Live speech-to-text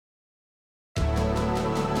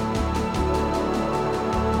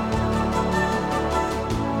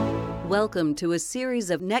Welcome to a series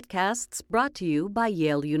of netcasts brought to you by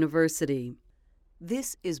Yale University.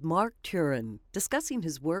 This is Mark Turin discussing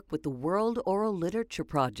his work with the World Oral Literature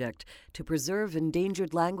Project to preserve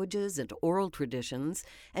endangered languages and oral traditions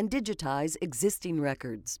and digitize existing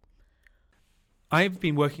records. I've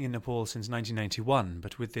been working in Nepal since 1991,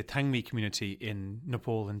 but with the Tangmi community in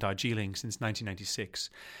Nepal and Darjeeling since 1996.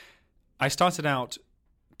 I started out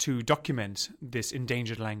to document this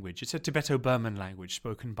endangered language. It's a Tibeto-Burman language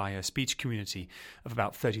spoken by a speech community of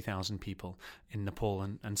about 30,000 people in Nepal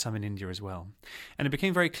and some in India as well. And it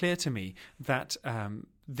became very clear to me that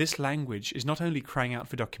this language is not only crying out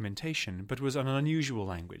for documentation, but was an unusual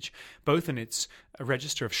language, both in its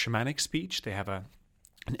register of shamanic speech. They have an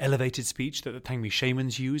elevated speech that the Tangmi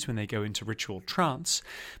shamans use when they go into ritual trance,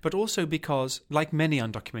 but also because, like many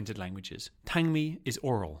undocumented languages, Tangmi is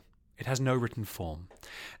oral. It has no written form.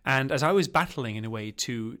 And as I was battling in a way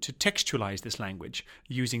to textualize this language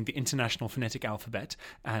using the International Phonetic Alphabet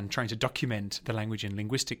and trying to document the language in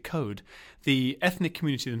linguistic code, the ethnic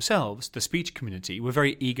community themselves, the speech community, were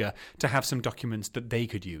very eager to have some documents that they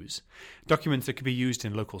could use. Documents that could be used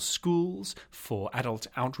in local schools, for adult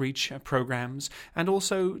outreach programs, and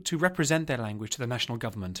also to represent their language to the national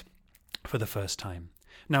government for the first time.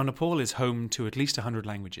 Now, Nepal is home to at least 100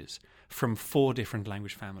 languages from 4 different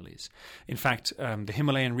language families. In fact, the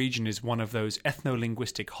Himalayan region is one of those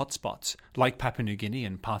ethno-linguistic hotspots, like Papua New Guinea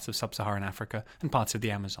and parts of sub-Saharan Africa and parts of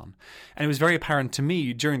the Amazon. And it was very apparent to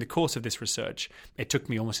me during the course of this research, it took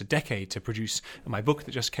me almost a decade to produce my book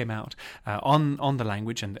that just came out on the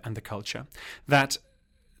language and the culture, that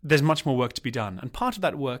there's much more work to be done. And part of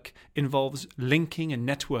that work involves linking and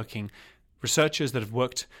networking researchers that have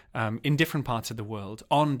worked in different parts of the world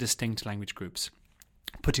on distinct language groups,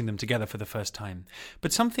 putting them together for the first time.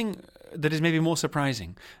 But something that is maybe more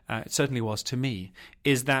surprising, it certainly was to me,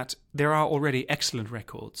 is that there are already excellent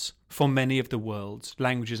records for many of the world's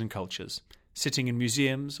languages and cultures, sitting in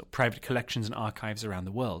museums or private collections and archives around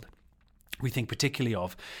the world. We think particularly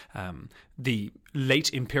of the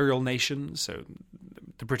late imperial nations, so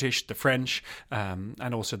the British, the French,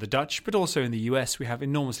 and also the Dutch, but also in the US we have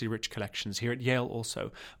enormously rich collections, here at Yale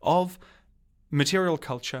also, of material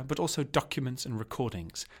culture, but also documents and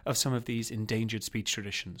recordings of some of these endangered speech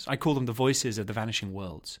traditions. I call them the voices of the vanishing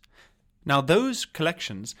worlds. Now, those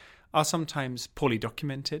collections are sometimes poorly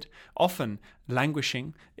documented, often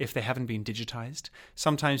languishing if they haven't been digitized,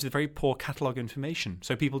 sometimes with very poor catalogue information,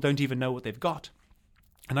 so people don't even know what they've got.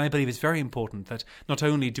 And I believe it's very important that not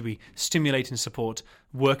only do we stimulate and support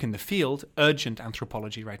work in the field, urgent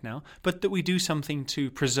anthropology right now, but that we do something to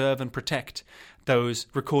preserve and protect those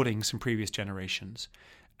recordings from previous generations.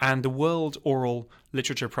 And the World Oral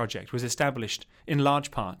Literature Project was established in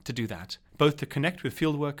large part to do that, both to connect with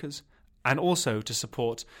field workers and also to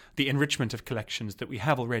support the enrichment of collections that we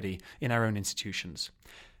have already in our own institutions.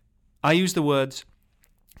 I use the words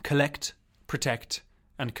collect, protect,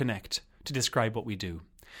 and connect to describe what we do.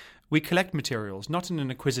 We collect materials not in an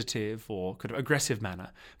acquisitive or kind of aggressive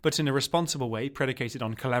manner, but in a responsible way predicated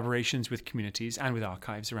on collaborations with communities and with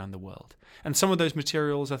archives around the world. And some of those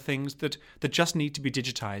materials are things that just need to be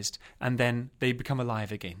digitized and then they become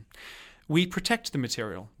alive again. We protect the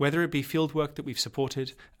material, whether it be fieldwork that we've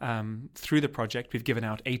supported through the project. We've given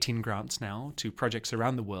out 18 grants now to projects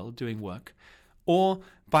around the world doing work, or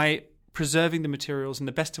by preserving the materials in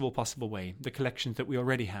the best of all possible way, the collections that we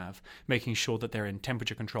already have, making sure that they're in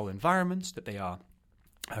temperature-controlled environments, that they are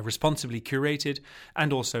responsibly curated,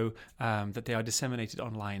 and also that they are disseminated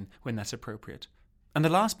online when that's appropriate. And the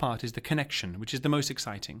last part is the connection, which is the most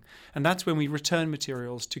exciting. And that's when we return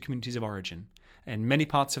materials to communities of origin. In many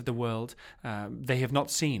parts of the world, they have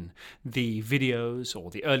not seen the videos or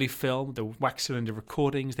the early film, the wax cylinder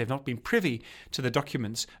recordings. They've not been privy to the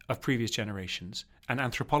documents of previous generations. And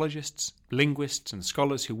anthropologists, linguists, and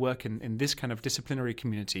scholars who work in this kind of disciplinary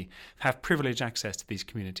community have privileged access to these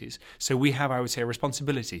communities. So we have, I would say, a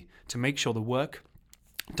responsibility to make sure the work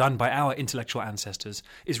done by our intellectual ancestors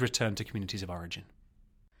is returned to communities of origin.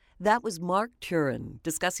 That was Mark Turin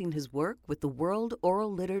discussing his work with the World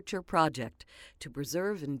Oral Literature Project to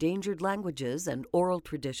preserve endangered languages and oral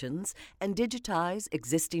traditions and digitize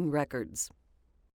existing records.